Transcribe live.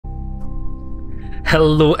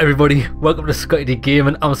Hello everybody, welcome to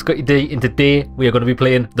ScottyDGaming. I'm Scotty D, and today we are going to be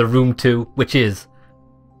playing The Room 2, which is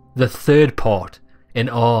the third part in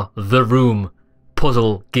our The Room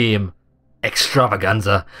puzzle game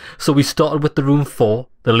extravaganza. So we started with The Room 4,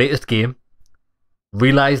 the latest game,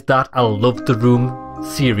 realised that I loved The Room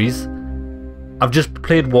series. I've just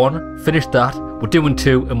played 1, finished that, we're doing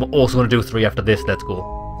 2, and we're also going to do 3 after this. Let's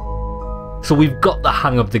go. So we've got the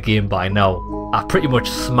hang of the game by now. I pretty much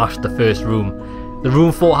smashed the first room. The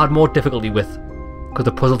room 4 had more difficulty with, because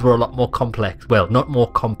the puzzles were a lot more complex. Well, not more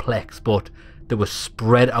complex, but they were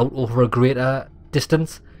spread out over a greater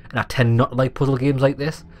distance, and I tend not to like puzzle games like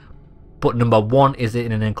this. But number 1 is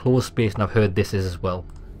in an enclosed space, and I've heard this is as well.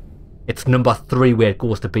 It's number 3 where it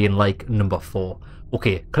goes to being like number 4.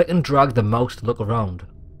 Okay, click and drag the mouse to look around.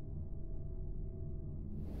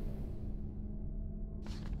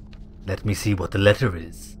 Let me see what the letter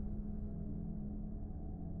is.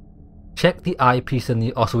 Check the eyepiece and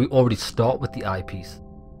the... Oh, so we already start with the eyepiece.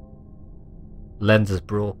 Lens is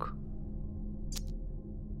broke.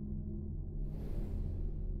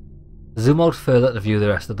 Zoom out further to view the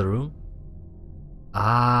rest of the room.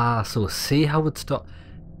 Ah, so see how it starts.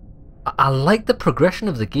 I like the progression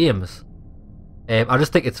of the games. I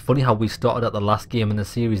just think it's funny how we started at the last game in the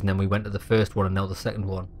series and then we went to the first one and now the second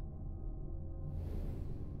one.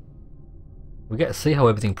 We get to see how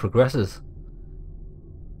everything progresses.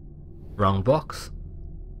 Round box.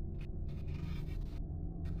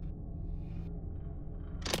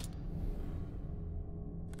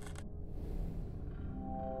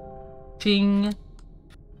 Ching.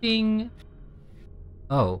 Ching.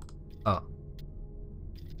 Oh. Oh.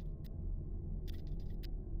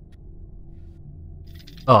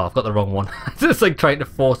 Oh, I've got the wrong one. It's like trying to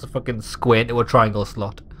force a fucking square into a triangle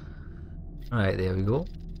slot. Alright, there we go.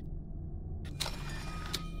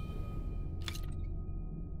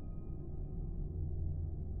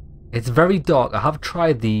 It's very dark. I have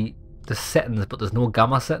tried the settings, but there's no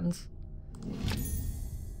gamma settings.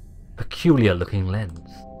 Peculiar looking lens.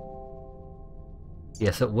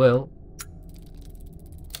 Yes, it will.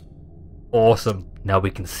 Awesome. Now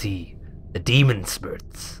we can see the demon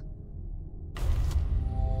spurts.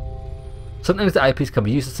 Sometimes the eyepiece can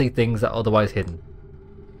be used to see things that are otherwise hidden.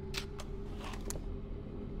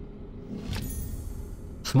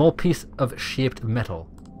 Small piece of shaped metal.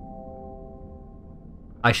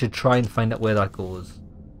 I should try and find out where that goes.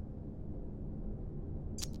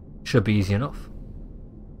 Should be easy enough.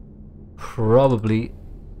 Probably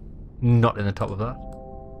not in the top of that.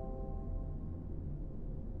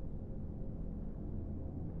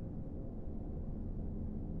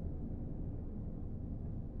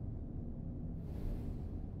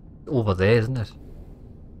 Over there, isn't it?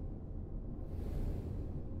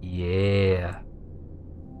 Yeah.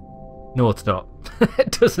 No, it's not.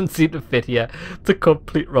 It doesn't seem to fit here. It's a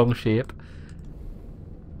complete wrong shape.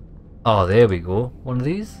 Oh, there we go. One of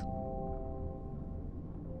these.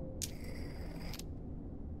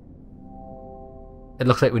 It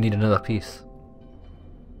looks like we need another piece.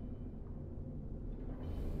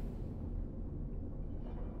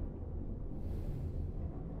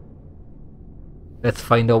 Let's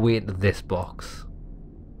find our way into this box.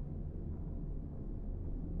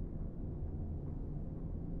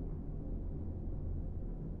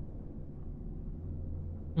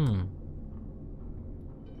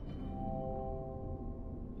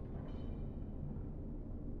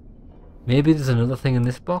 Maybe there's another thing in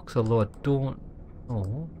this box, although I don't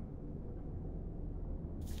know.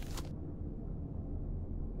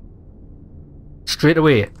 Straight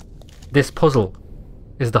away, this puzzle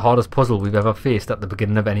is the hardest puzzle we've ever faced at the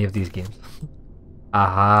beginning of any of these games.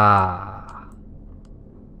 Aha!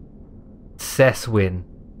 Cesswin.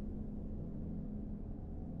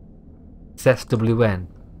 CessWN.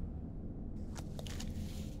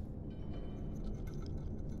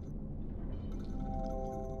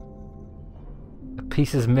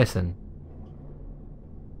 Piece is missing.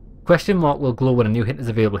 Question mark will glow when a new hint is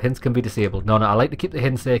available. Hints can be disabled. No, I like to keep the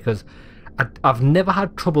hints there because I've never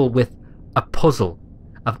had trouble with a puzzle.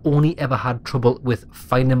 I've only ever had trouble with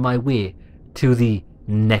finding my way to the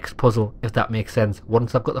next puzzle, if that makes sense.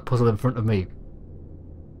 Once I've got the puzzle in front of me,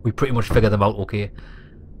 we pretty much figure them out, okay?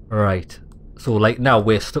 Right. So like now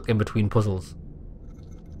we're stuck in between puzzles.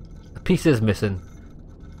 A piece is missing.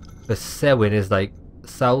 The Sewin is like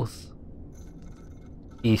south,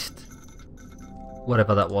 east,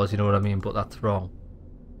 whatever that was, you know what I mean, but that's wrong.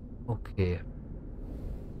 Okay.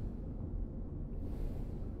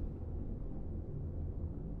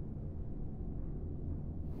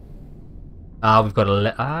 Ah, we've got a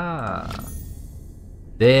letter. Ah,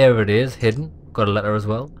 there it is, hidden. Got a letter as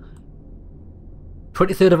well.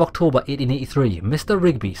 23rd of October 1883. Mr.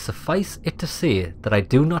 Rigby, suffice it to say that I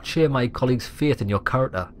do not share my colleague's faith in your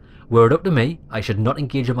character. Were it up to me, I should not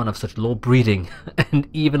engage a man of such low breeding and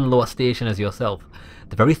even lower station as yourself.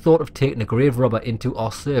 The very thought of taking a grave robber into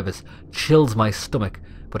our service chills my stomach,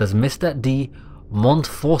 but as Mr. de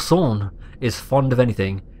Montfaucon is fond of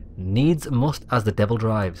anything, needs must as the devil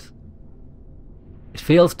drives. It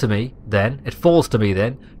falls to me then,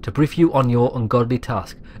 to brief you on your ungodly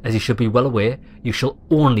task. As you should be well aware, you shall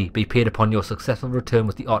only be paid upon your successful return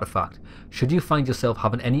with the artifact. Should you find yourself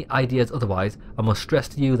having any ideas otherwise, I must stress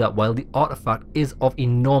to you that while the artifact is of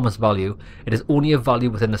enormous value, it is only of value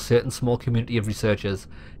within a certain small community of researchers.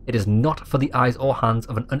 It is not for the eyes or hands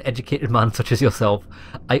of an uneducated man such as yourself.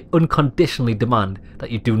 I unconditionally demand that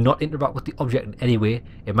you do not interact with the object in any way.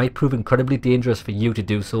 It might prove incredibly dangerous for you to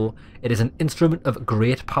do so. It is an instrument of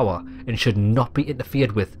great power and should not be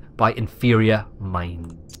interfered with by inferior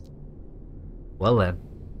minds. Well then,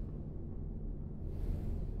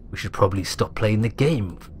 we should probably stop playing the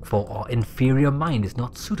game, for our inferior mind is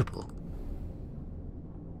not suitable.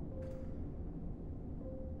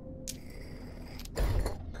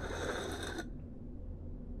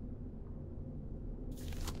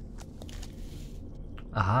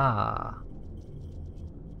 Aha.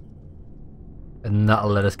 And that'll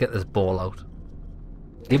let us get this ball out.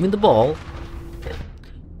 Give me the ball.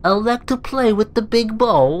 I like to play with the big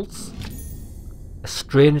balls. A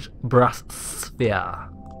strange brass sphere.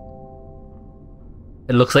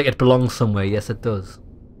 It looks like it belongs somewhere. Yes, it does.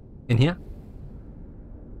 In here?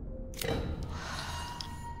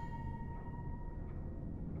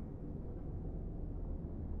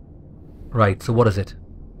 Right, so what is it?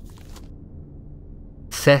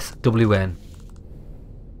 SWN.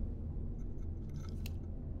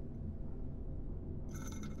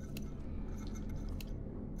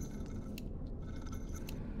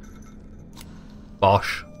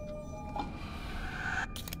 Bosh.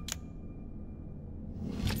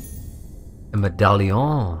 A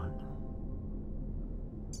medallion.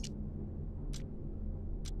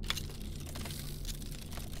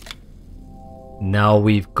 Now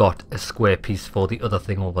we've got a square piece for the other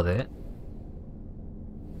thing over there.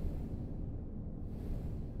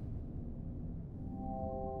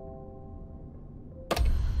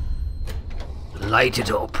 Light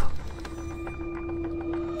it up.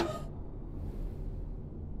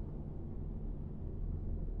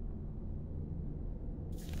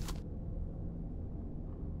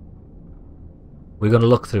 We're gonna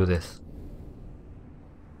look through this.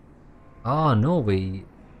 Oh no, we...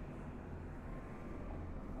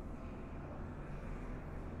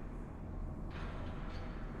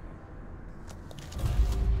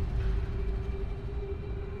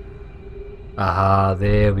 Aha,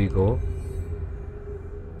 there we go.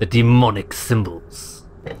 The demonic symbols.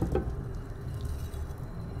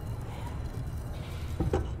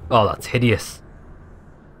 Oh, that's hideous.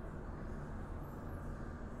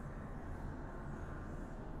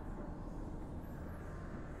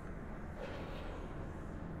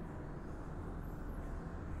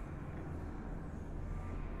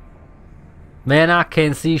 Man, I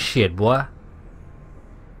can't see shit, boy.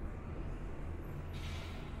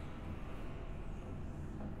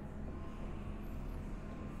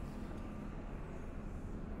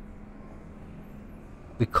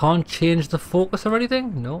 We can't change the focus or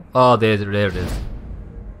anything? No? Oh, there it is.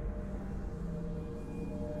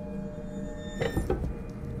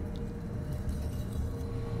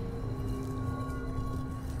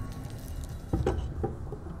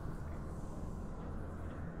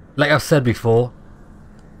 Like I've said before,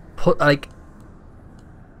 for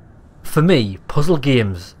me, puzzle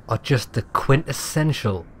games are just the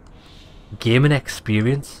quintessential gaming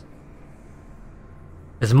experience.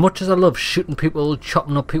 As much as I love shooting people,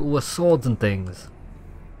 chopping up people with swords and things,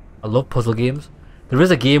 I love puzzle games. There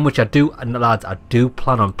is a game which I do, and lads, I do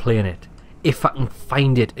plan on playing it. If I can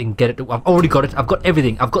find it and get it. I've already got it. I've got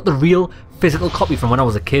everything. I've got the real physical copy from when I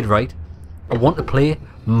was a kid, right? I want to play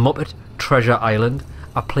Muppet Treasure Island.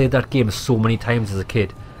 I played that game so many times as a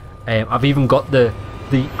kid. I've even got the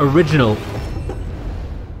original.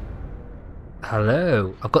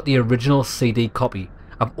 Hello. I've got the original CD copy.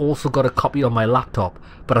 I've also got a copy on my laptop,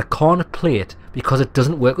 but I can't play it because it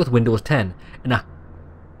doesn't work with Windows 10, and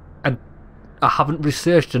I haven't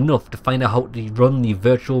researched enough to find out how to run the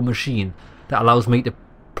virtual machine that allows me to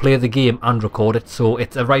play the game and record it. So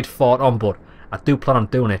it's a right fart on, but I do plan on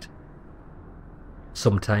doing it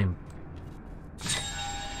sometime.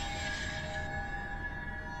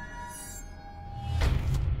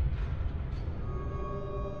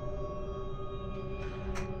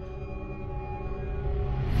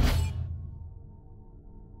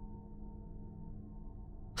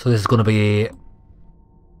 So this is going to be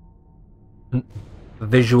a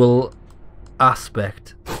visual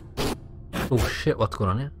aspect. Oh shit, what's going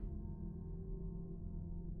on here?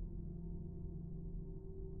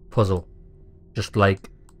 Puzzle. Just like,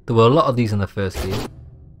 there were a lot of these in the first game.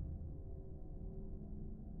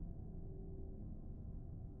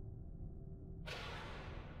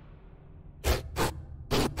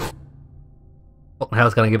 What the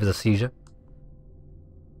hell's going to give us a seizure?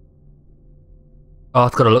 Oh,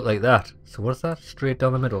 it's got to look like that. So what's that? Straight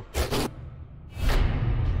down the middle.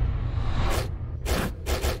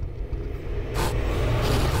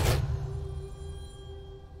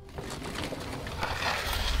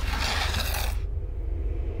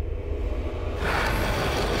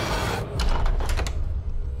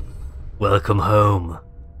 Welcome home.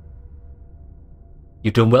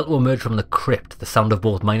 You've done well to emerge from the crypt, the sound of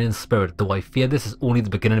both mind and spirit, though I fear this is only the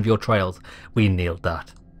beginning of your trials. We nailed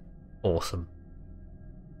that. Awesome.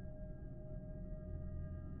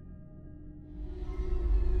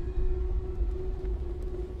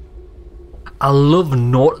 I love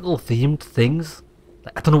nautical themed things.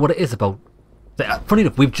 I don't know what it is about. Funny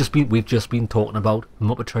enough, we've just been talking about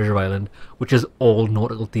Muppet Treasure Island, which is all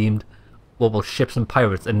nautical themed. Well, ships and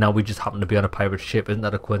pirates, and now we just happen to be on a pirate ship. Isn't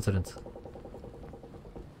that a coincidence?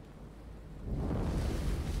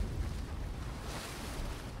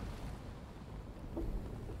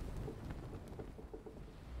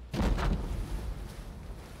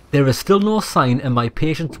 There is still no sign, and my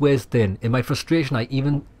patience wears thin. In my frustration, I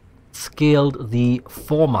even scaled the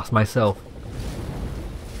foremast myself.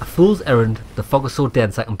 A fool's errand. The fog is so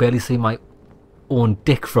dense I can barely see my own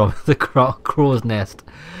dick from the crow's nest,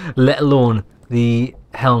 let alone the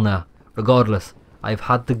Helena. Regardless, I've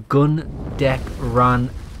had the gun deck ran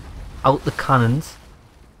out the cannons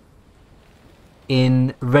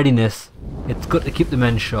in readiness. It's good to keep the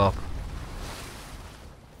men sharp.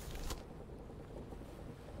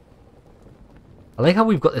 I like how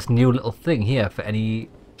we've got this new little thing here for any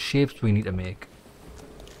shapes we need to make.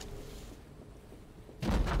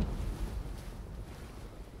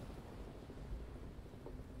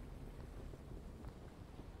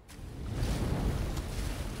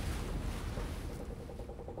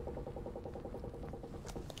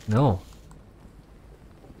 No.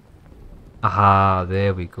 Aha,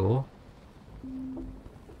 there we go.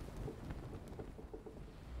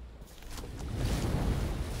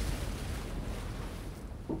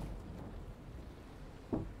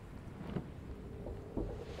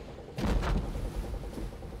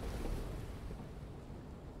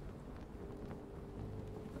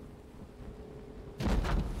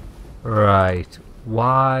 Right,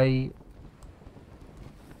 why?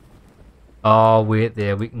 Oh, wait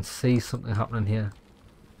there, we can see something happening here.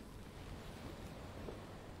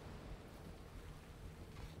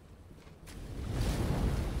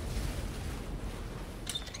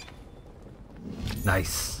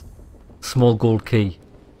 Nice. Small gold key.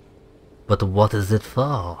 But what is it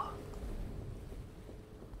for?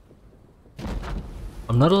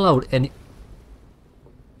 I'm not allowed any...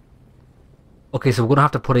 Okay, so we're gonna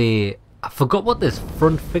have to put a... I forgot what this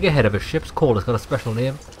front figurehead of a ship's called. It's got a special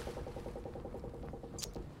name.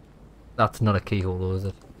 That's not a keyhole though, is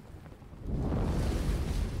it?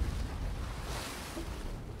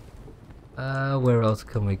 Where else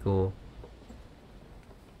can we go?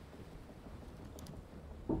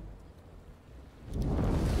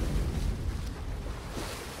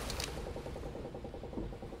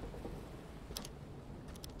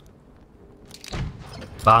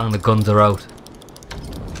 Bang, the guns are out.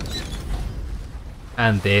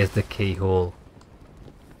 And there's the keyhole.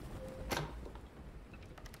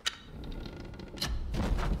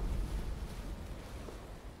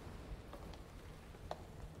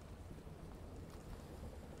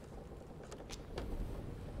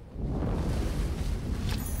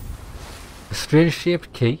 A strange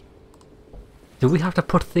shaped key. Do we have to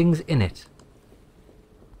put things in it?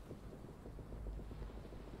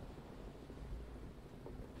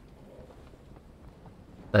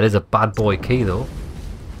 That is a bad boy key though.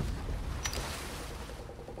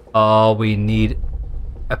 Oh, we need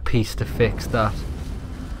a piece to fix that.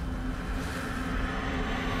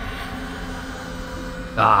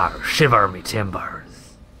 Ah, shiver me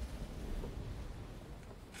timbers.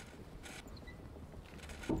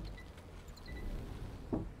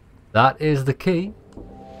 That is the key.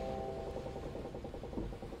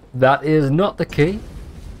 That is not the key.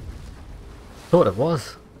 Thought it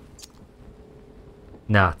was.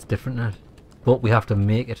 Nah, it's different now. But we have to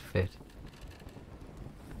make it fit.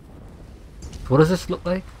 What does this look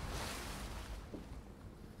like?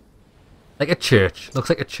 Like a church. Looks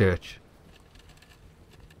like a church.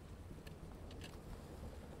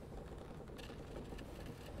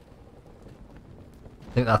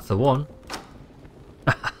 I think that's the one.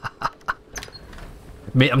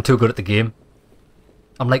 Mate, I'm too good at the game.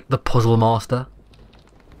 I'm like the puzzle master.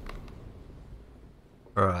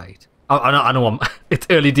 Right. I know it's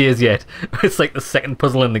early days yet. It's like the second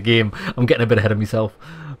puzzle in the game. I'm getting a bit ahead of myself.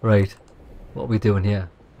 Right. What are we doing here?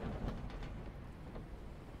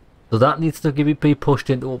 So that needs to be pushed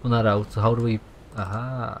in to open that out. So how do we...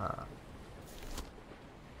 Aha.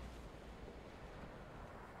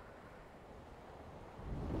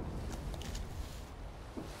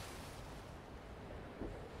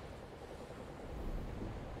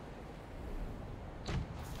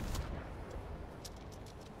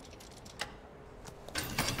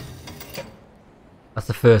 That's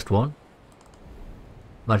the first one.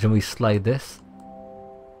 Imagine we slide this.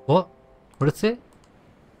 What? What did it say?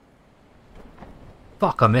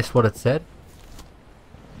 Fuck, I missed what it said.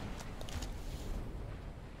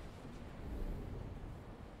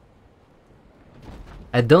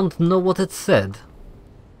 I don't know what it said.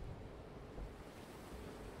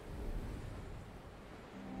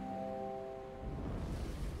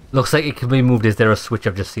 Looks like it can be moved. Is there a switch?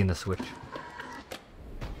 I've just seen the switch.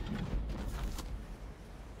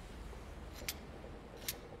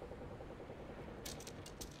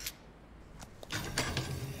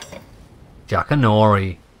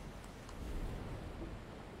 Jackanory.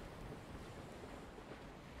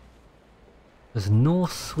 There's no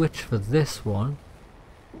switch for this one.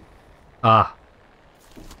 Ah.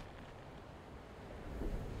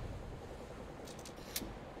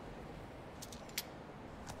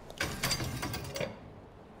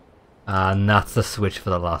 And that's the switch for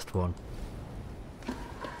the last one.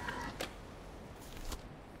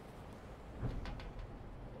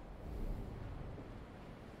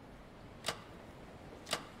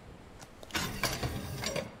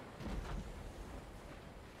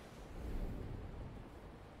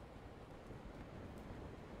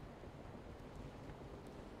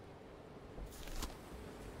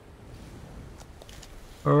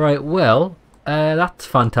 Right, well, that's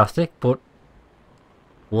fantastic, but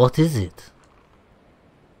what is it?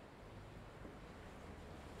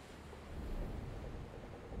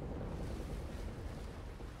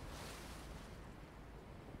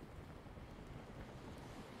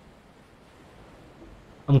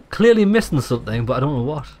 I'm clearly missing something, but I don't know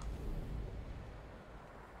what.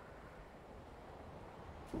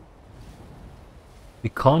 We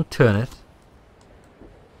can't turn it.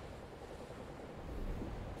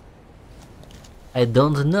 I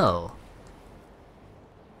don't know.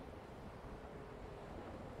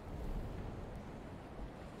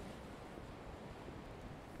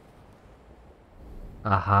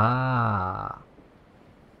 Aha.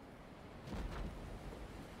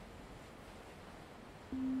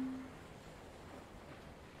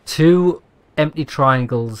 Two empty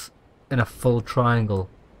triangles in a full triangle.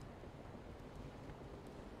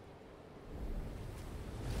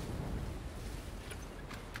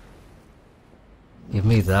 Give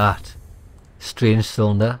me that. Strange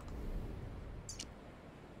cylinder.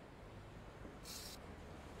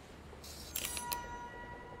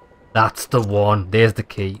 That's the one. There's the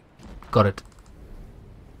key. Got it.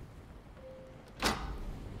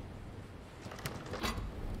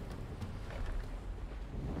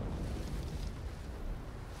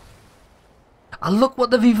 And look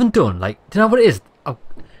what they've even done. Like, do you know what it is?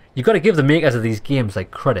 You got to give the makers of these games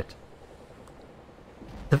like credit.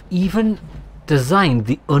 They've even designed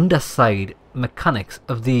the underside mechanics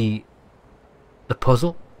of the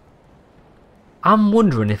puzzle. I'm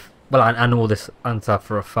wondering if, well, I know this answer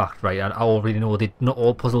for a fact, right? I already know that not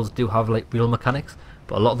all puzzles do have like real mechanics,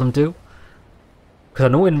 but a lot of them do. Because I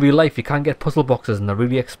know in real life you can get puzzle boxes and they're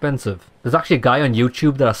really expensive. There's actually a guy on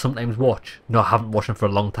YouTube that I sometimes watch. No, I haven't watched him for a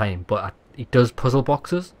long time, but he does puzzle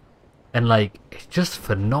boxes, and like it's just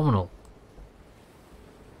phenomenal.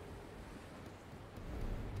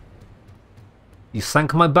 You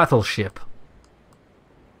sank my battleship.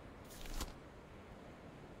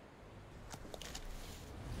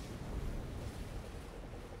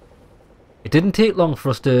 It didn't take long for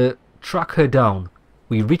us to track her down.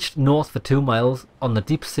 We reached north for 2 miles on the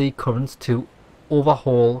deep sea currents to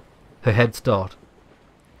overhaul her head start.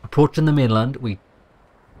 Approaching the mainland, we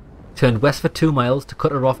turned west for 2 miles to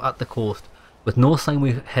cut her off at the coast. With no sign,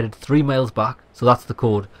 we headed 3 miles back, so that's the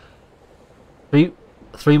code.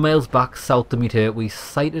 3 miles back south to meet her. We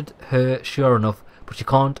sighted her sure enough, but she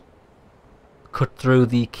can't cut through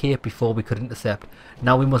the cape before we could intercept.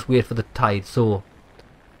 Now we must wait for the tide, so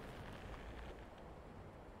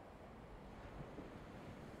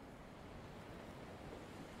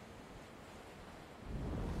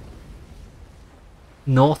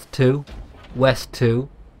north 2, west 2,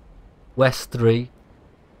 west 3,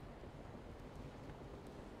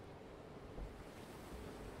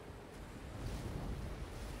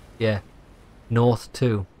 Yeah. North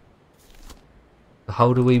 2. So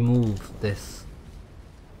how do we move this?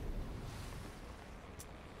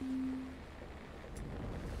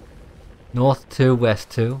 North 2,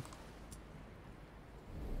 West 2.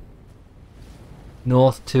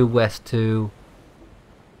 North 2, West 2.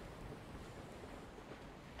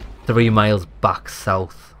 3 miles back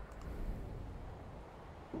south.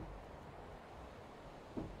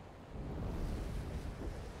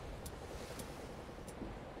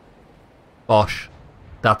 Bosh.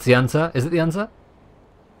 That's the answer? Is it the answer?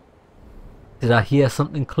 Did I hear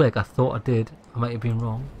something click? I thought I did. I might have been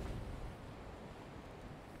wrong.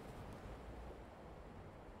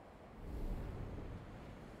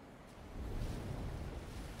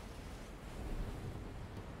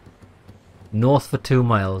 North for 2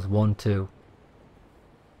 miles. 1, 2.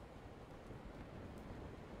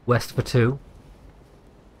 West for 2.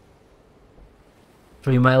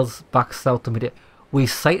 3 miles back south to meet. We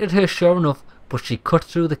sighted her sure enough, but she cut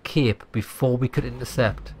through the cape before we could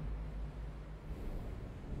intercept.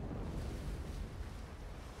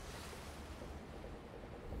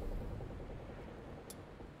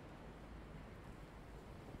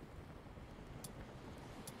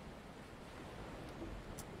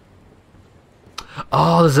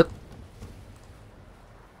 Oh, there's a...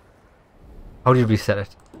 How do you reset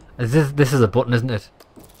it? This is a button, isn't it?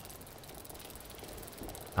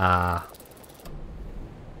 Ah.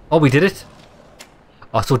 Oh, we did it.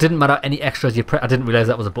 Oh, so it didn't matter any extras you press. I didn't realise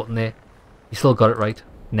that was a button there. You still got it right.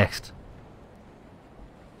 Next.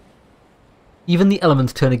 Even the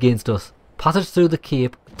elements turn against us. Passage through the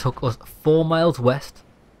cape took us 4 miles west.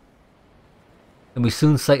 And we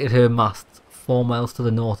soon sighted her masts 4 miles to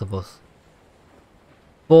the north of us.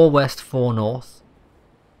 4 west, 4 north.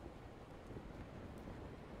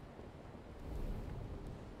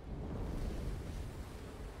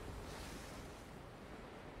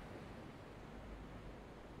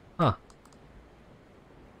 Huh.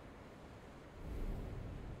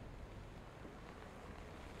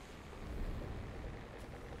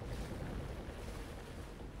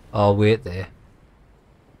 Oh, wait there.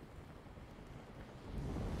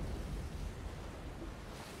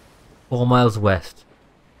 "4 miles west.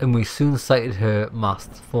 And we soon sighted her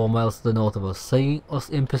masts 4 miles to the north of us. Seeing us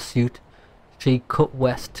in pursuit, she cut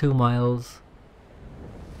west 2 miles.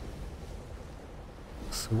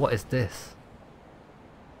 So what is this?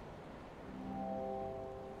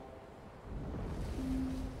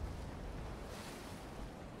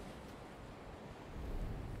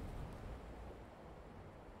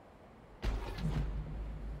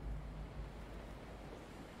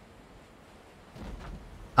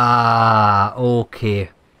 Ah, okay.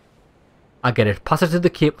 I get it. Passage to the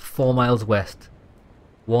cape 4 miles west.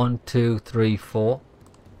 1, 2, 3, 4.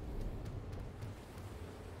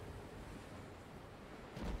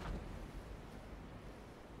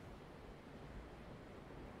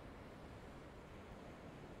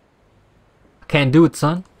 I can't do it,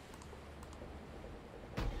 son.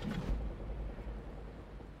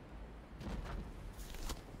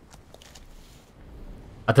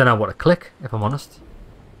 I don't know what to click, if I'm honest.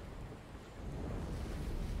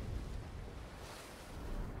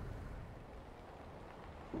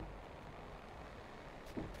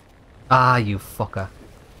 Ah, you fucker.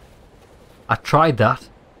 I tried that.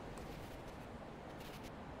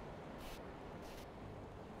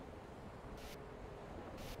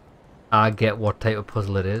 I get what type of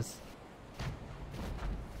puzzle it is.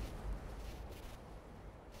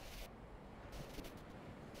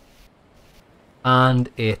 And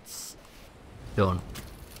it's done.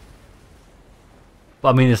 But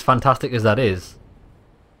I mean, as fantastic as that is,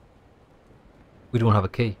 we don't have a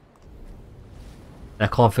key. I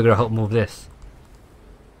can't figure out how to move this.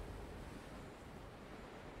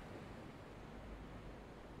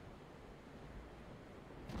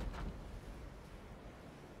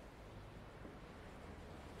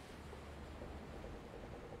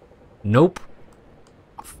 Nope.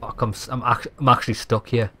 Fuck, I'm actually stuck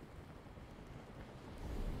here.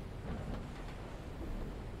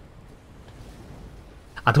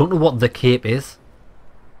 I don't know what the cape is.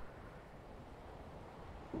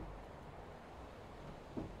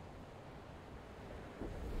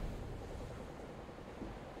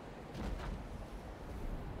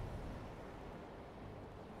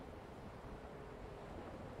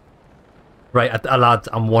 Right, lads,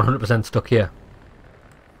 I'm 100% stuck here.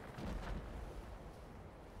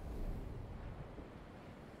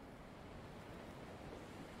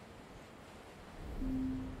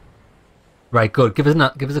 Right, good. Give us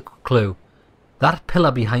a clue. That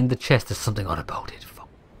pillar behind the chest, there's something odd about it. Fuck.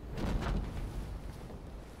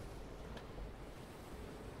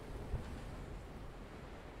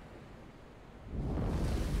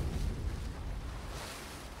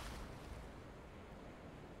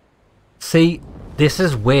 See, this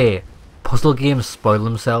is where puzzle games spoil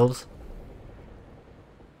themselves.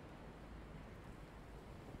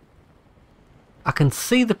 I can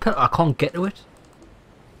see the pillar, I can't get to it.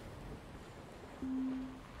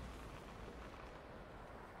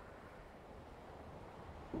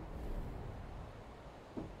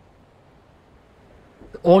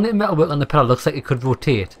 The ornate metalwork on the pillar looks like it could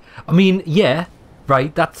rotate. I mean, yeah,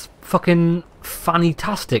 right, that's fucking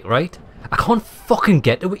fantastic, right? I can't fucking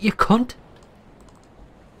get to it, you cunt.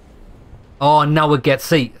 Oh, now we get,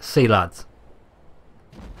 see lads.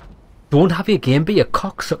 Don't have your game be a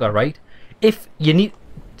cocksucker, right? If you need,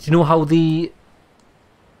 do you know how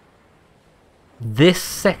this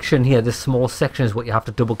section here, this small section is what you have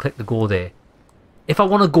to double click to go there. If I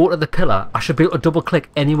want to go to the pillar, I should be able to double click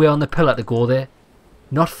anywhere on the pillar to go there.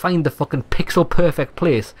 Not find the fucking pixel perfect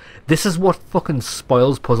place. This is what fucking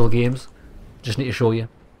spoils puzzle games. Just need to show you.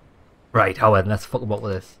 Right, however, let's fuck about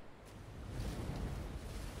with this.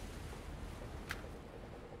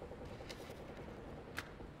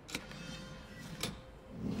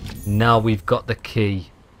 Now we've got the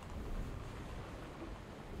key.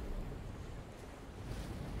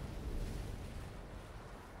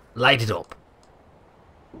 Light it up.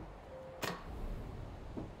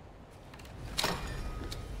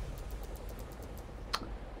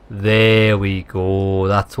 There we go.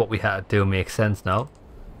 That's what we had to do. Makes sense now.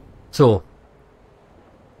 So,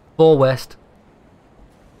 4 west.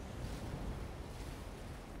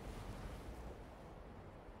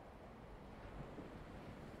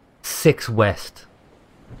 6 west.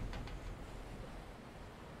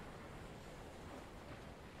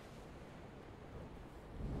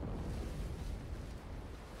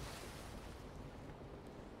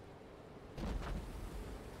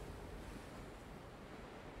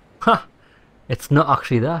 Ha! It's not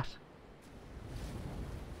actually that.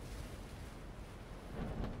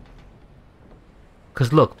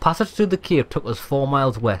 Because look, passage through the cave took us 4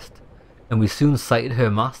 miles west, and we soon sighted her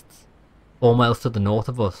masts, 4 miles to the north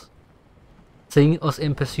of us. Seeing us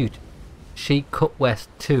in pursuit, she cut west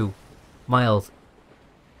 2 miles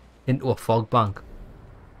into a fog bank.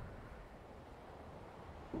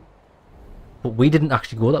 But we didn't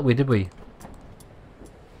actually go that way, did we?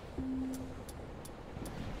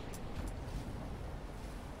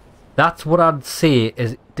 That's what I'd say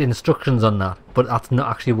is the instructions on that, but that's not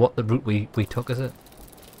actually what the route we took, is it?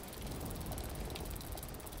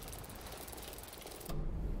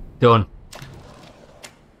 Done.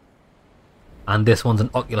 And this one's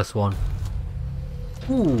an Oculus one.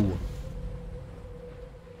 Ooh.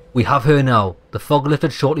 We have her now. The fog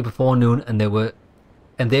lifted shortly before noon and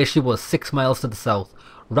there she was 6 miles to the south.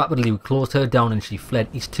 Rapidly we closed her down and she fled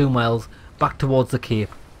east 2 miles back towards the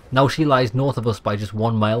cape. Now she lies north of us by just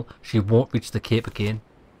 1 mile. She won't reach the cape again.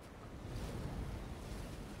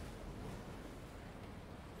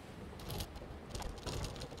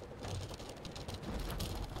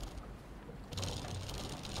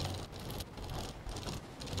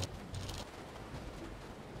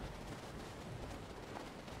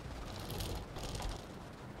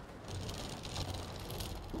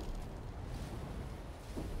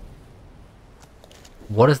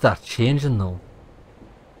 What is that changing though?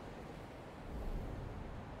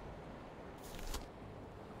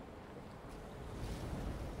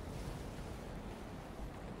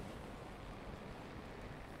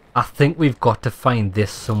 I think we've got to find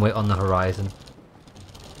this somewhere on the horizon.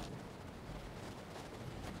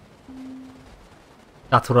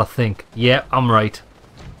 That's what I think. Yeah, I'm right.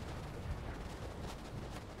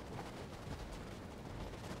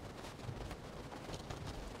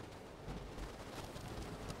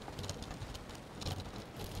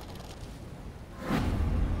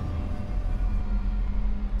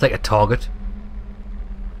 It's like a target.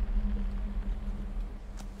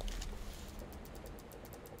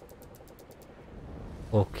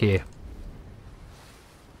 Okay.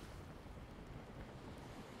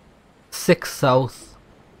 6 south.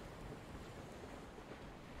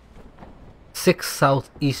 6 south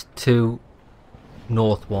east 2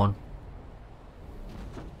 north 1.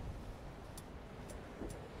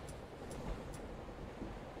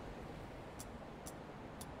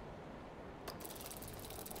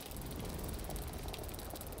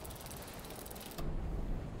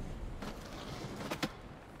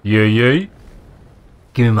 Yeah.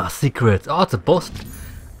 Give me my secret. Oh, it's a bust.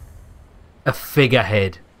 A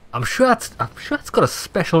figurehead. I'm sure it's got a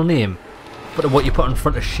special name, but what you put in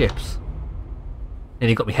front of ships. And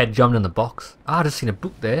you got me head jammed in the box. I just seen a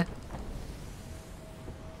book there.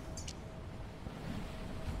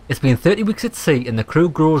 It's been 30 weeks at sea, and the crew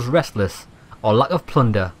grows restless, or lack of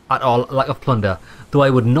plunder. Though I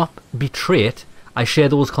would not betray it, I share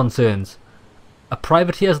those concerns. A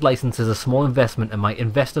privateer's license is a small investment and my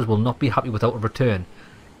investors will not be happy without a return.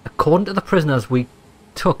 According to the prisoners we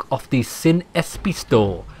took off the Sin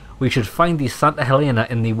Espisto, we should find the Santa Helena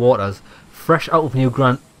in the waters, fresh out of New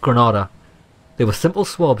Granada. They were simple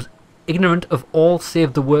swabs, ignorant of all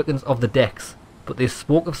save the workings of the decks, but they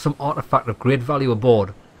spoke of some artifact of great value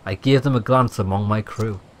aboard. I gave them a glance among my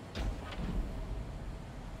crew.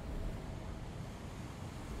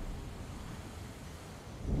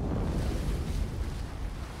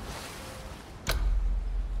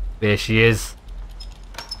 There she is.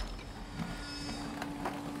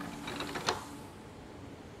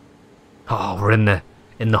 Oh, we're in the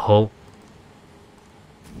hull.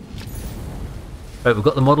 Right, we've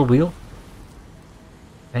got the model wheel.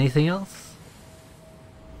 Anything else?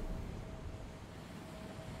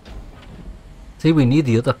 See, we need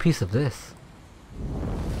the other piece of this.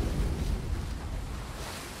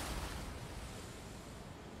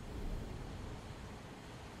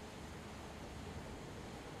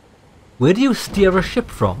 Where do you steer a ship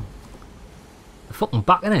from? The fucking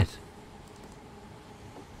back in it.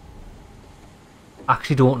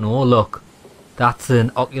 Actually don't know, look. That's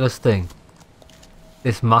an Oculus thing.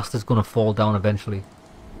 This mast is gonna fall down eventually.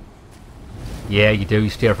 Yeah, you do,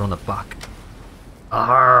 you steer from the back.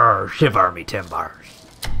 Arrgh, shiver me timbers.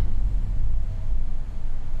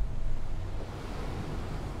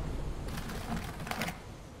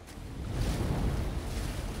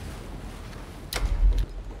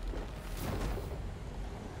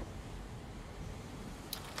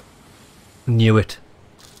 Knew it.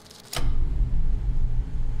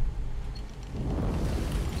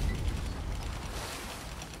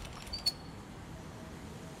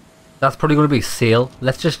 That's probably going to be sail.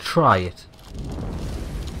 Let's just try it.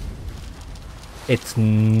 It's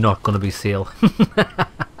not going to be sail.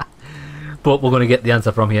 But we're going to get the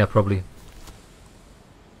answer from here probably.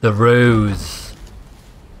 The rose.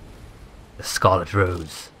 The scarlet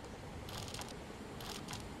rose.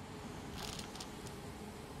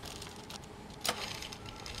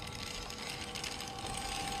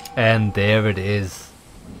 And there it is.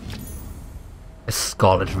 A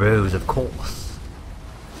scarlet rose, of course.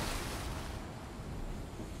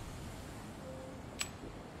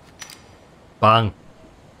 Bang.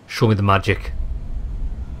 Show me the magic.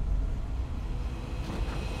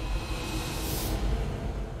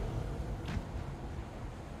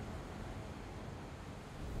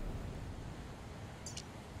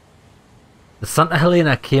 The Santa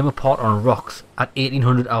Helena came apart on rocks at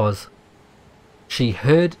 1800 hours. She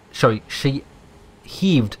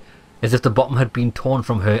heaved as if the bottom had been torn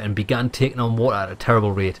from her and began taking on water at a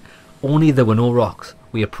terrible rate. Only there were no rocks.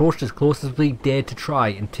 We approached as close as we dared to try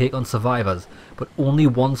and take on survivors, but only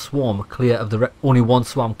one swam clear of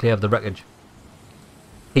the wreckage.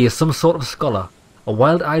 He is some sort of scholar, a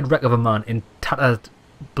wild-eyed wreck of a man in tattered,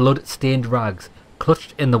 blood-stained rags.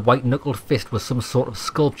 Clutched in the white-knuckled fist was some sort of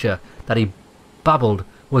sculpture that he babbled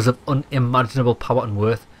was of unimaginable power and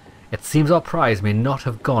worth. It seems our prize may not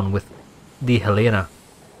have gone with the Helena.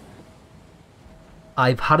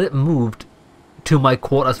 I've had it moved to my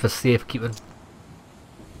quarters for safekeeping.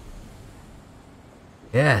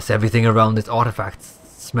 Yes, everything around this artifact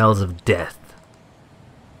smells of death.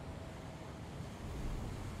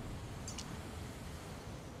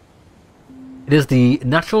 It is the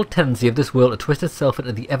natural tendency of this world to twist itself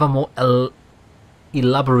into the ever more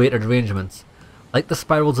elaborated arrangements. Like the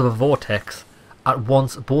spirals of a vortex, at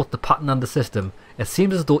once both the pattern and the system, it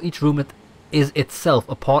seems as though each room is itself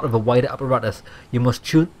a part of a wider apparatus. You must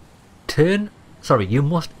tune the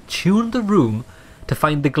room to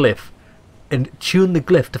find the glyph, and tune the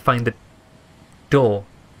glyph to find the door.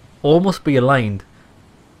 All must be aligned,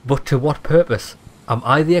 but to what purpose? Am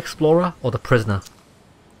I the explorer or the prisoner?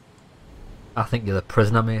 I think you're the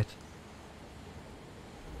prisoner, mate.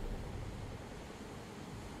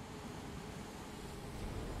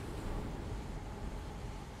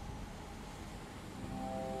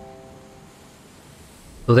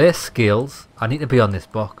 So there's scales. I need to be on this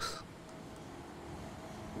box.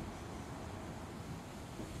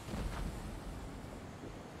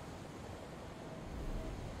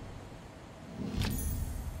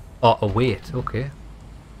 Oh, a weight, okay.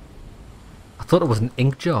 I thought it was an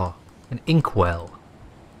ink jar, an inkwell.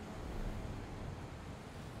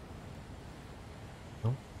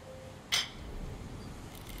 No.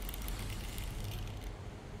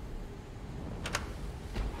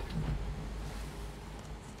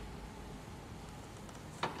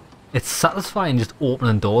 It's satisfying just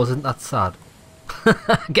opening doors, isn't that sad?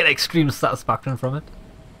 Get extreme satisfaction from it.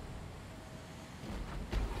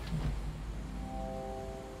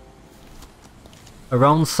 A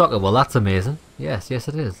round socket, well that's amazing. Yes, yes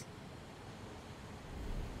it is.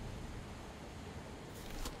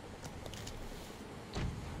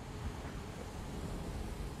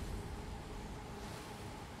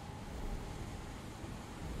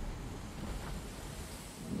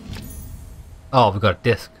 Oh, we've got a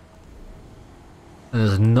disc. And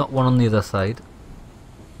there's not one on the other side.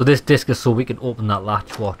 So this disc is so we can open that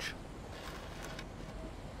latch, watch.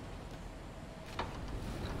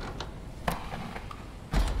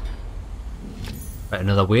 Right,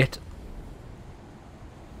 another weight.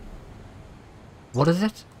 What is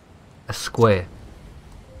it? A square.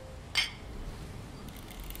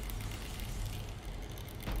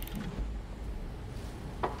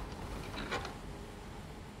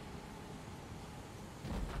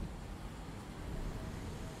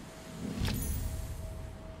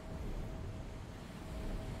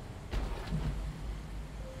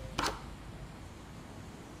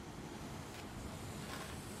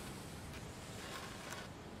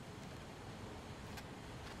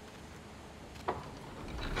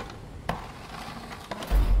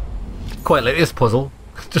 Quite like this puzzle,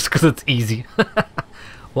 just because it's easy.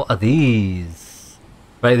 What are these?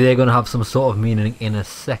 Right, they're going to have some sort of meaning in a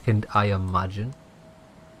second, I imagine.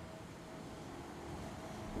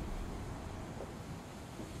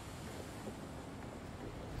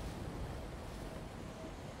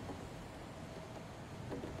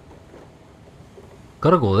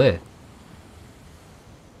 Gotta go there.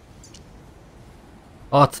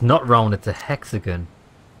 Oh, it's not round, it's a hexagon.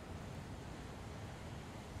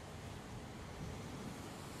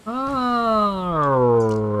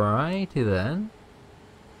 Alrighty then.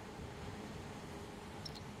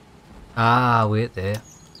 Ah, wait there.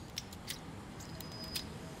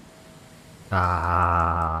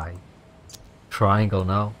 Ah, triangle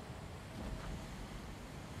now.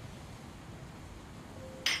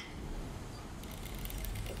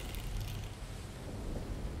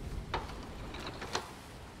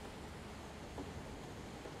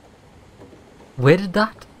 Where did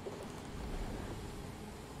that?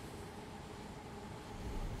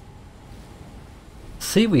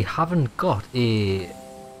 See, we haven't got a...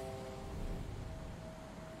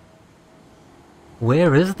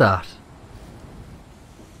 Where is that?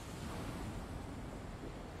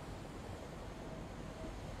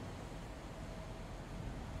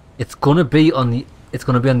 It's gonna be on the... It's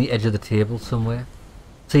gonna be on the edge of the table somewhere.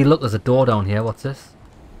 See, look, there's a door down here. What's this?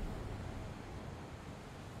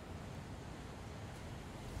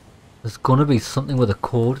 There's gonna be something with a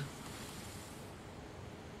code.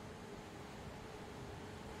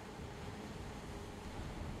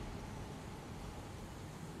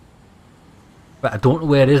 But I don't know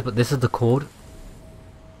where it is, but this is the code.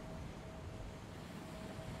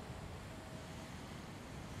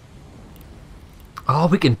 Oh,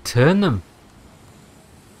 we can turn them.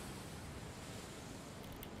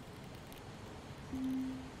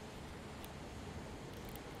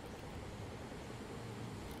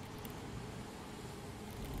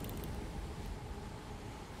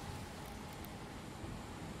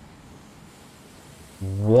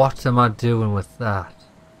 What am I doing with that?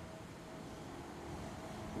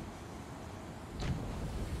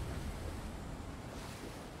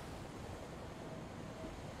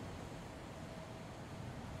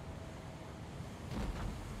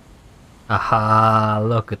 Aha,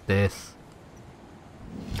 look at this.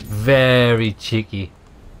 Very cheeky.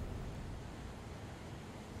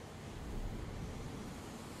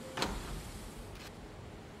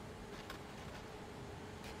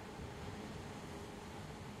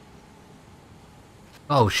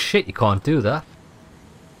 Oh shit, you can't do that.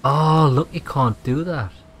 Oh, look, you can't do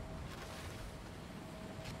that.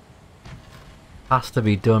 Has to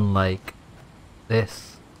be done like this.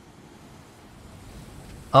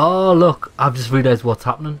 Oh, look, I've just realised what's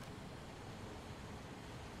happening.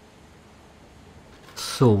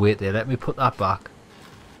 So, wait there, let me put that back.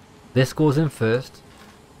 This goes in first.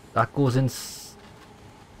 That goes in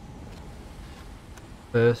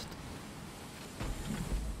first.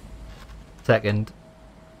 Second.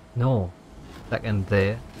 No. Second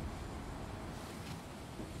there.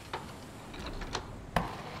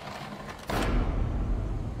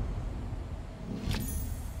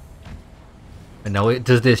 And now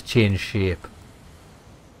does this change shape?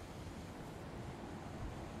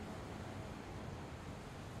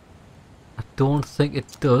 I don't think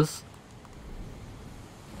it does.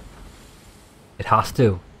 It has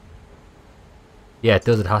to. Yeah, it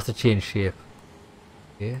does. It has to change shape.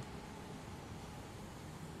 Okay.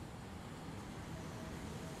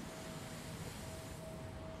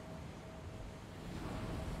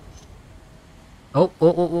 Oh, oh,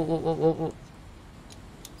 oh, oh, oh, oh, oh, oh.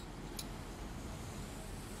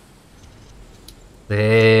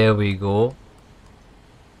 There we go.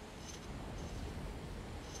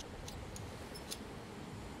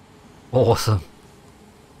 Awesome.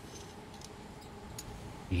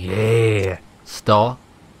 Yeah. Star.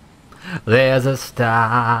 There's a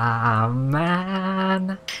starman.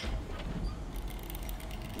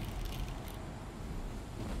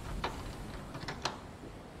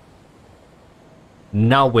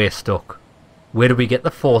 Now we're stuck. Where do we get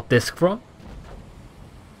the fourth disc from?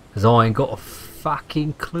 Because I ain't got a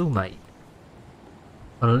fucking clue, mate.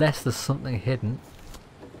 Unless there's something hidden.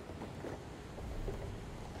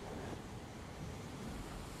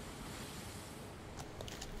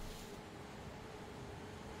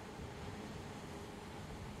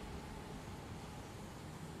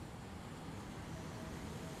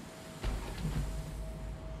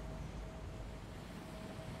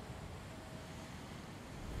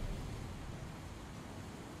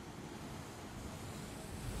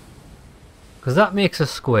 Because that makes a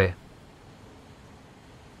square.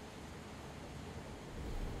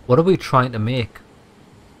 What are we trying to make?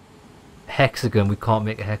 A hexagon. We can't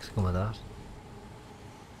make a hexagon with that.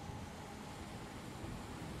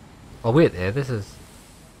 Oh wait there, this is...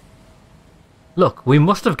 Look, we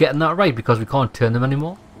must have gotten that right because we can't turn them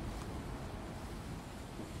anymore.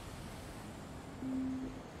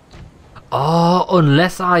 Oh,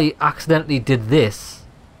 unless I accidentally did this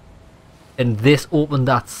and this opened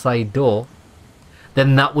that side door,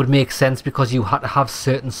 then that would make sense because you had to have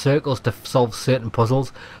certain circles to solve certain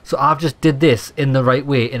puzzles. So I've just did this in the right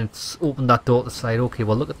way and it's opened that door to the side. Okay,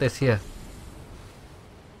 well look at this here.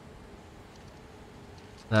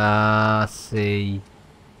 See.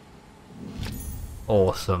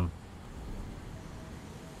 Awesome.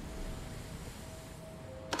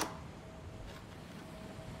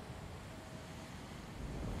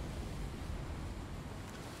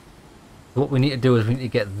 What we need to do is we need to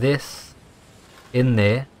get this in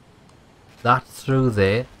there, that through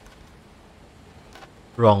there.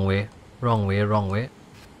 Wrong way, wrong way, wrong way.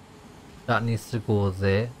 That needs to go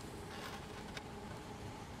there.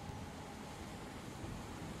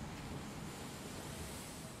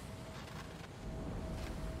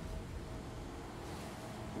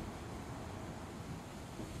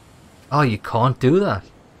 Oh, you can't do that.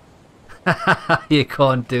 You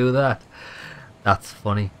can't do that. That's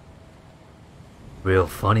funny. Real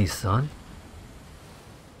funny, son.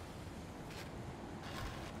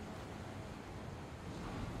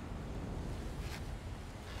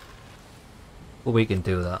 Well, we can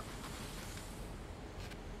do that.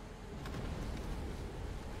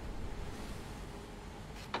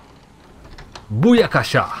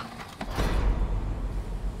 Booyakasha!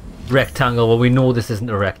 Rectangle. Well, we know this isn't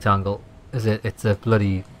a rectangle, is it? It's a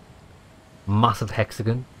bloody massive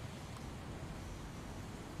hexagon.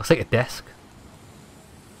 Looks like a desk.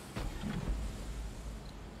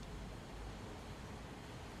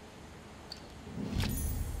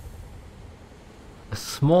 A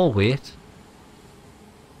small weight.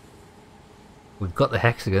 We've got the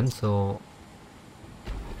hexagon, so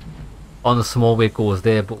on the small weight goes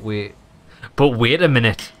there, but wait a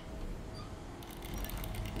minute.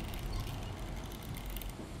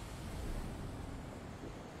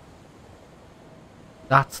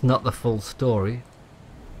 That's not the full story.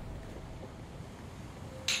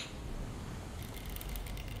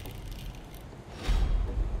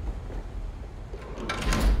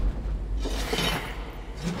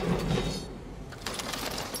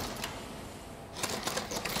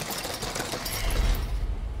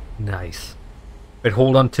 Nice. But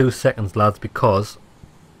hold on 2 seconds, lads, because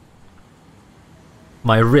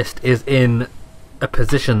my wrist is in a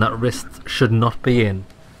position that wrists should not be in,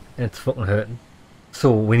 and it's fucking hurting.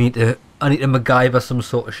 So I need to MacGyver some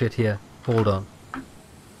sort of shit here. Hold on.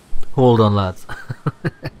 Hold on, lads.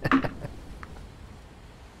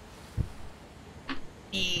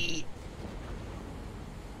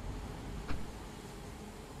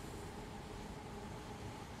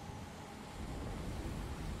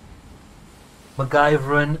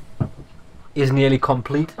 MacGyvering is nearly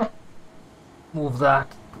complete. Move that,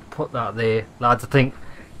 put that there, lads.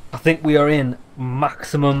 I think we are in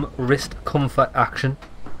maximum wrist comfort action.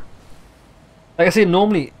 Like I say,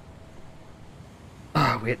 normally.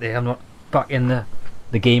 Oh wait, there. I'm not back in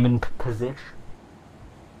the gaming position.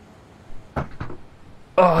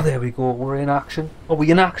 Oh, there we go. We're in action. Are we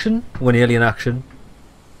in action? We're nearly in action.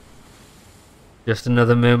 Just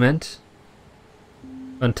another moment.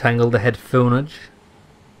 Untangle the headphoneage.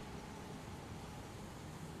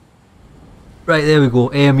 Right, there we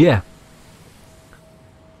go. Yeah.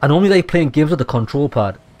 I normally like playing games with the control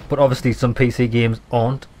pad, but obviously some PC games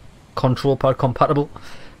aren't control pad compatible.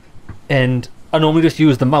 And I normally just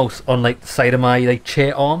use the mouse on like the side of my like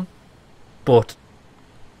chair arm, but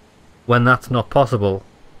when that's not possible,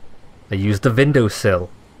 I use the windowsill.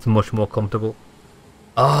 It's much more comfortable.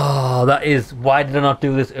 Oh, that is... Why did I not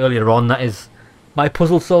do this earlier on? That is My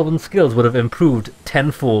puzzle solving skills would have improved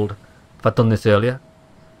tenfold if I'd done this earlier.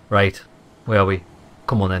 Right, where are we?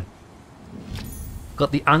 Come on then.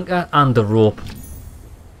 Got the anchor and the rope.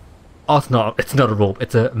 Oh, it's not a rope,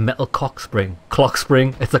 it's a metal cock spring. Clock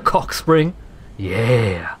spring, it's a cock spring.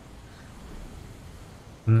 Yeah.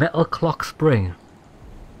 Metal clock spring.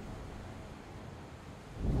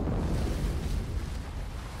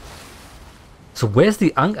 So where's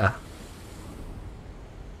the anchor?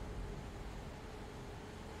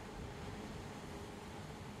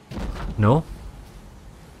 No.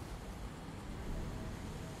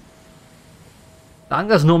 The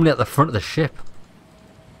anchor's normally at the front of the ship.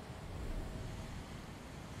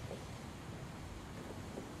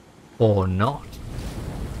 Or not.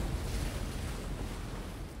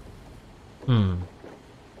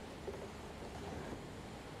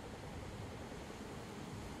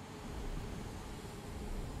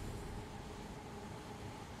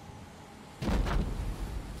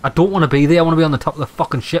 I don't want to be there. I want to be on the top of the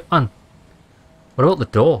fucking ship, man. What about the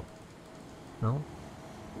door? No.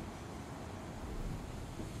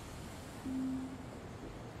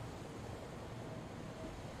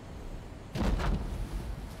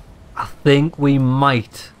 I think we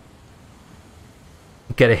might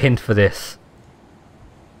get a hint for this.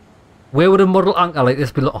 Where would a model anchor like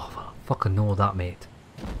this be? Oh, I fucking know that, mate.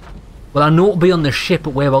 Well, I know it'll be on the ship,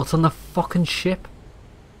 but whereabouts on the fucking ship?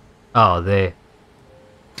 Oh, there.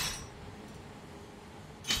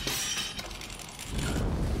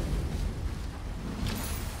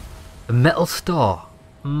 A metal star?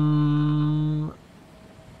 I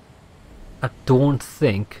don't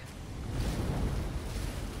think.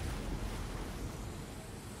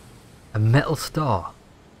 A metal star?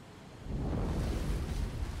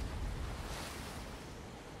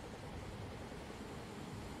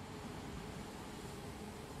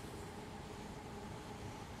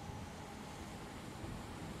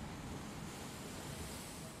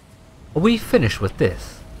 Are we finished with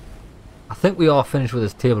this? I think we are finished with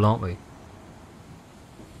this table, aren't we?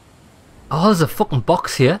 Oh, there's a fucking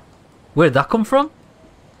box here. Where did that come from?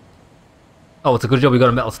 Oh, it's a good job we got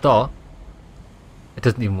a metal star. It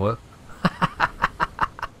doesn't even work.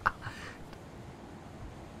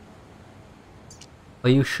 Are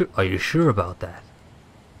you sure? Are you sure about that?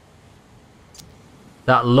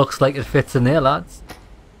 That looks like it fits in there, lads.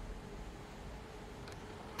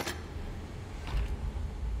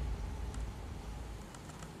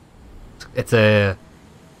 It's a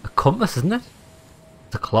compass, isn't it?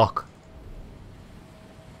 It's a clock.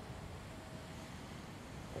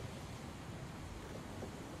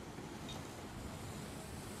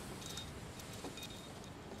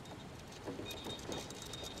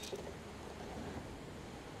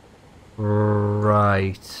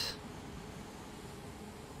 Right.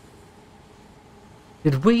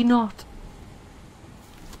 Did we not?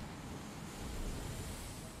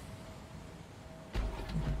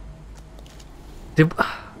 Did...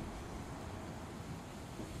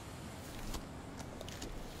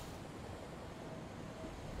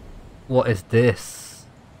 What is this?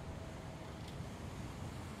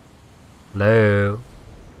 Hello?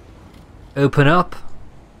 Open up?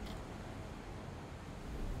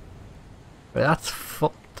 That's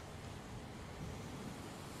fucked.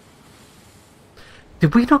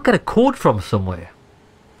 Did we not get a code from somewhere?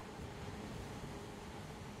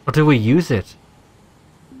 Or did we use it?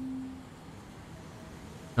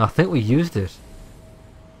 No, I think we used it.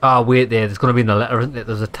 Ah, wait there. There's going to be in the letter, isn't it?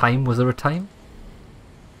 There's a time. Was there a time?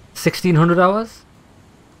 1600 hours?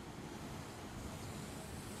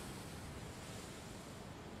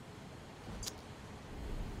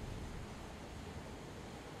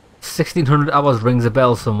 $1,600 rings a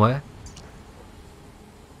bell somewhere.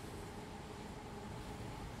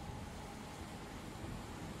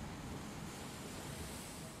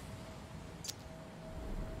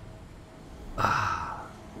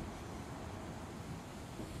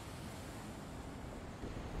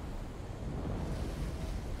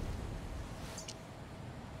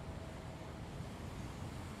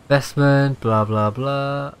 Investment, blah blah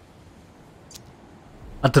blah.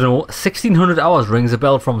 I don't know. 1600 hours rings a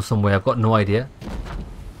bell from somewhere. I've got no idea.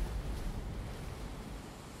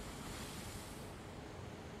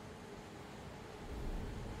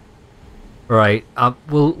 Right.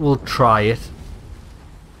 We'll try it.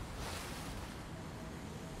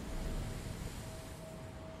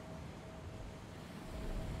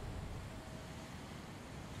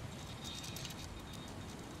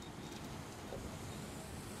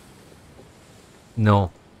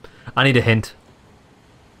 No. I need a hint.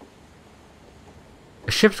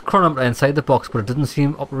 A ship's chronometer inside the box, but it doesn't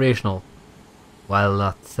seem operational. Well,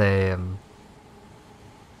 that's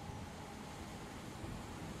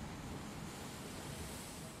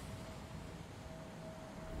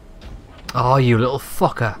Oh, you little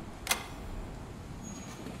fucker.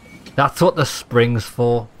 That's what the spring's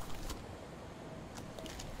for.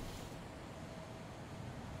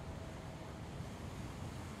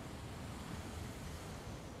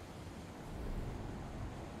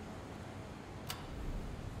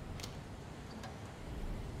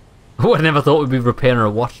 I never thought we'd be repairing a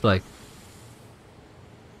watch, like.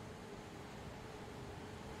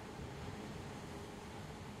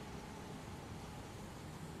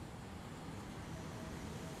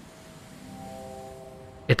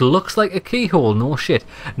 It looks like a keyhole, no shit.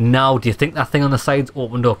 Now, do you think that thing on the side's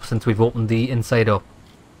opened up since we've opened the inside up?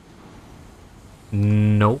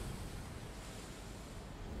 No.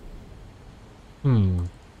 Hmm.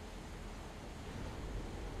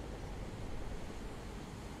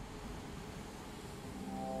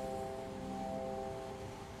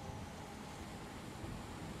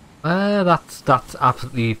 That's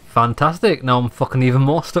absolutely fantastic. Now I'm fucking even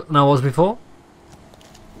more stuck than I was before.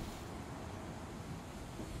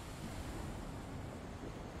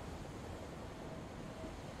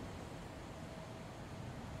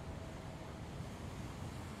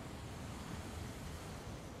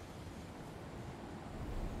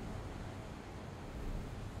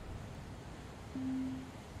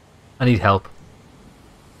 I need help.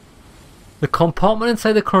 The compartment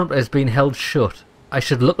inside the current is being held shut. I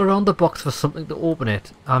should look around the box for something to open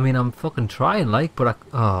it. I mean, I'm fucking trying, like, but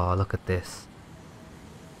oh, look at this.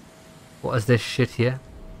 What is this shit here?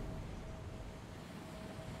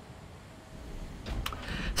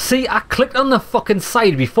 See, I clicked on the fucking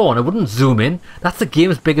side before and I wouldn't zoom in. That's the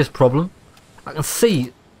game's biggest problem. I can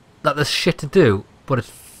see that there's shit to do, but it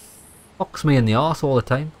fucks me in the arse all the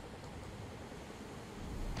time.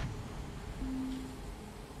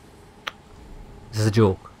 This is a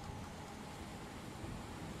joke.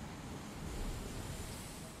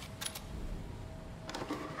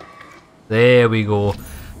 There we go.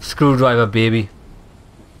 Screwdriver, baby.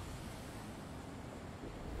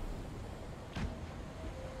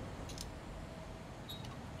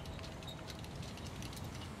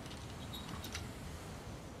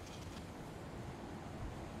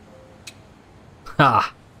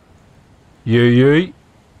 Ha! Yay!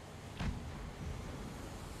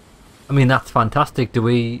 I mean, that's fantastic. Are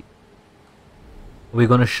we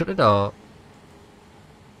gonna shut it or?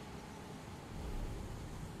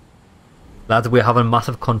 Lads, we're having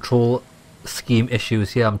massive control scheme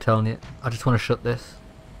issues here, I'm telling you. I just want to shut this.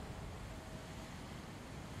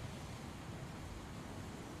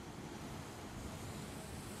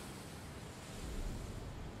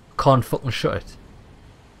 Can't fucking shut it.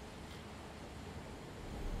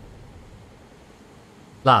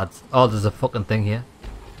 Lads, oh, there's a fucking thing here.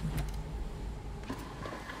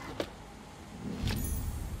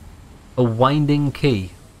 A winding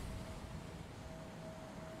key.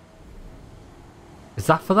 Is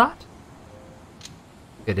that for that?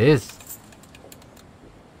 It is.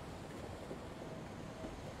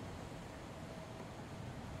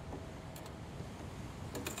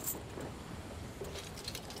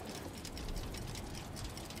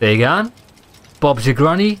 There you go. Bob's your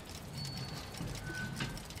granny.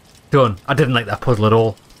 Done. I didn't like that puzzle at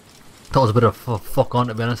all. That was a bit of a fuck on,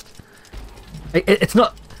 to be honest. It's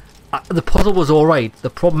not... the puzzle was alright. The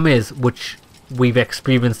problem is, which we've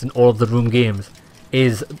experienced in all of the room games,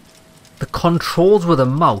 is the controls with a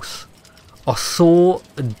mouse are so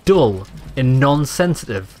dull and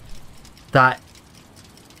non-sensitive that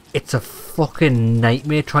it's a fucking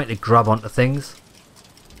nightmare trying to grab onto things.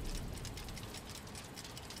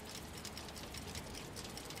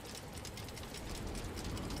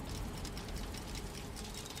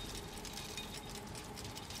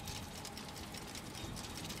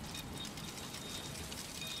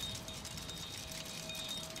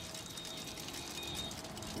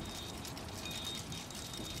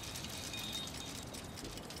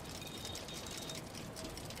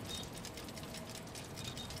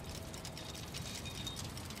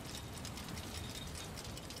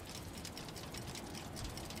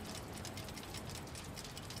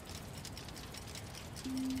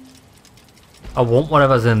 I want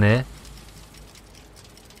whatever's in there.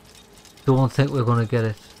 Don't think we're gonna get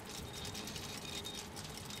it.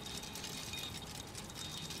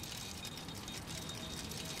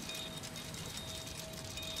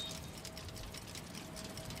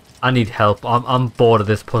 I need help. I'm bored of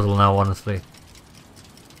this puzzle now, honestly.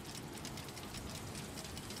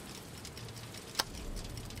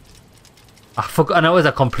 I know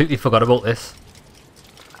I completely forgot about this.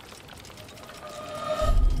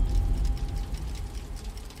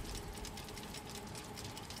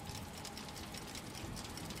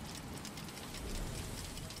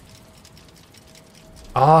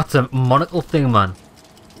 Oh, it's a monocle thing, man.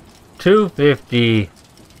 250.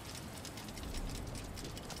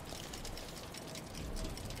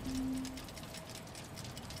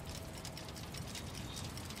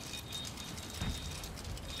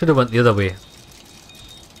 Should have went the other way.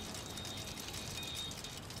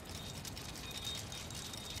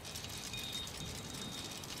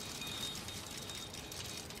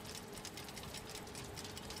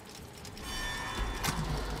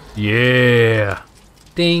 Yeah.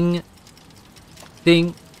 Ding.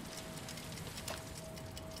 Ding.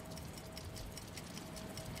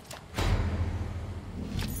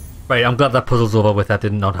 Right, I'm glad that puzzle's over with. I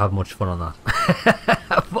did not have much fun on that.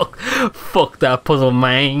 fuck that puzzle,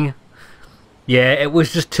 man. Yeah, it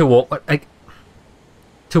was just too awkward. Like,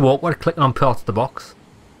 too awkward clicking on parts of the box.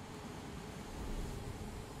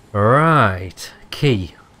 Right.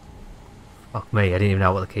 Key. Fuck me, I didn't even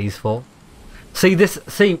know what the key's for.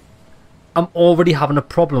 See, I'm already having a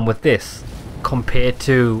problem with this compared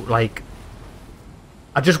to, like,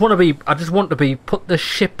 I just want to be put the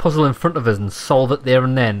ship puzzle in front of us and solve it there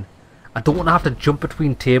and then. I don't want to have to jump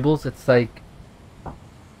between tables. It's like you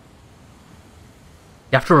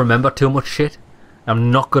have to remember too much shit.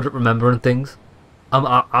 I'm not good at remembering things.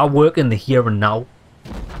 I work in the here and now.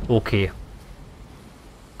 Okay.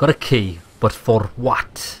 Got a key, but for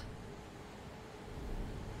what?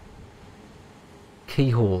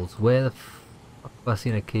 Keyholes. Where the fuck have I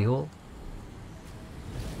seen a keyhole?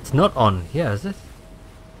 It's not on here, is it?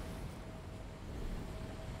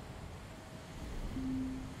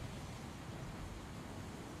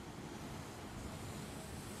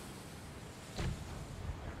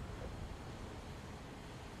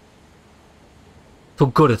 So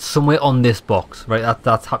good, it's somewhere on this box, right?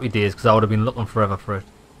 That's happy days, because I would have been looking forever for it.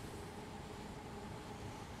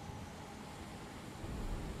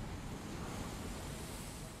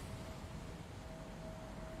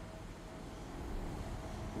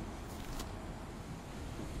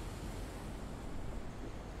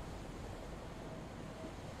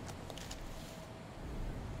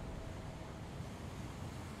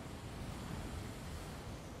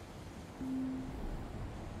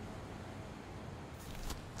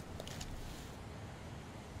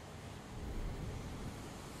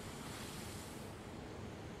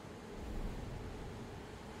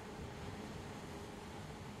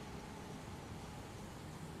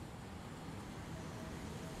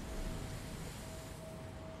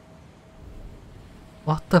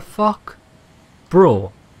 What the fuck?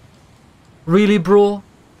 Bro? Really, bro?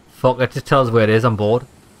 Fuck, it just tells where it is, I'm bored.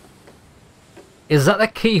 Is that the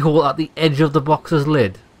keyhole at the edge of the box's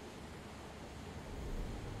lid?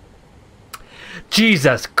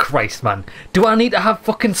 Jesus Christ, man. Do I need to have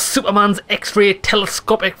fucking Superman's X-ray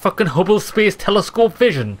telescopic fucking Hubble Space Telescope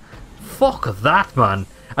vision? Fuck that, man.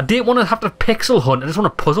 I didn't want to have to pixel hunt. I just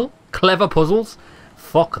want to puzzle. Clever puzzles.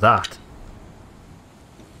 Fuck that.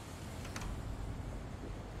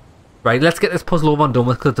 Right, let's get this puzzle over and done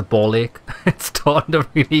with because it's a ball ache. It's starting to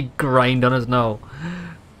really grind on us now.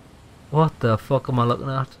 What the fuck am I looking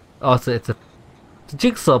at? Oh, it's a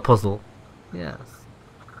jigsaw puzzle. Yes.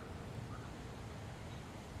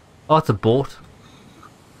 Oh, it's a boat.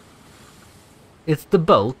 It's the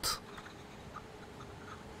boat.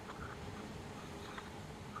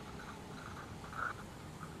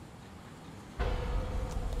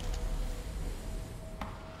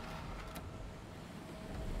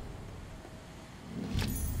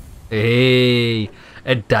 Hey,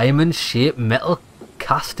 a diamond-shaped metal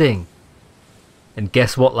casting. And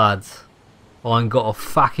guess what, lads? I ain't got a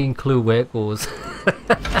fucking clue where it goes.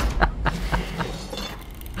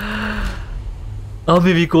 Oh,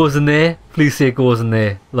 maybe it goes in there. Please say it goes in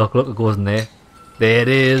there. Look, it goes in there. There it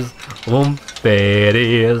is. There it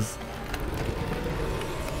is.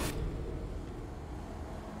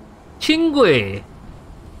 Chingwe.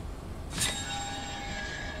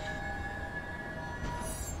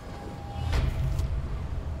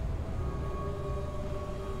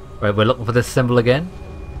 Right, we're looking for this symbol again.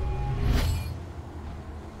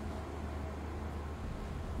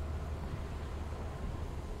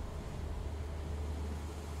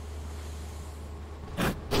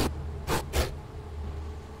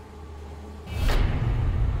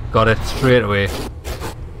 Got it straight away.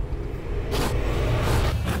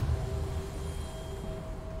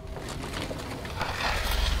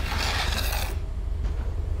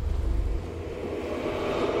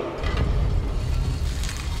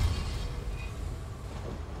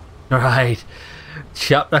 Right,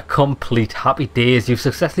 chapter complete. Happy days. You've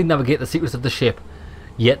successfully navigated the secrets of the ship.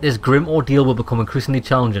 Yet this grim ordeal will become increasingly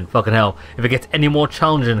challenging. Fucking hell. If it gets any more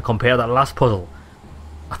challenging compared to that last puzzle,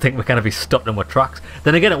 I think we're going to be stopped in our tracks.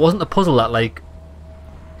 Then again, it wasn't the puzzle that, like,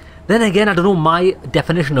 Then again, I don't know, my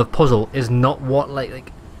definition of puzzle is not what,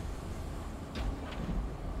 like...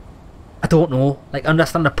 I don't know. Like, I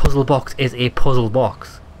understand a puzzle box is a puzzle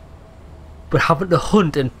box. But having to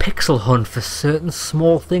hunt and pixel hunt for certain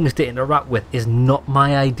small things to interact with is not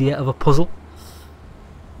my idea of a puzzle.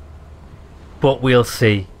 But we'll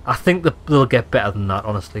see. I think they'll get better than that,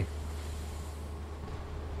 honestly.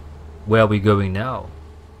 Where are we going now?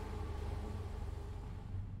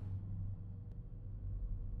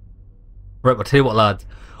 Right, we'll tell you what, lads.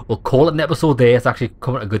 We'll call it an episode there. It's actually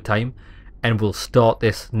coming at a good time. And we'll start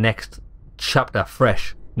this next chapter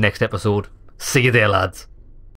fresh next episode. See you there, lads.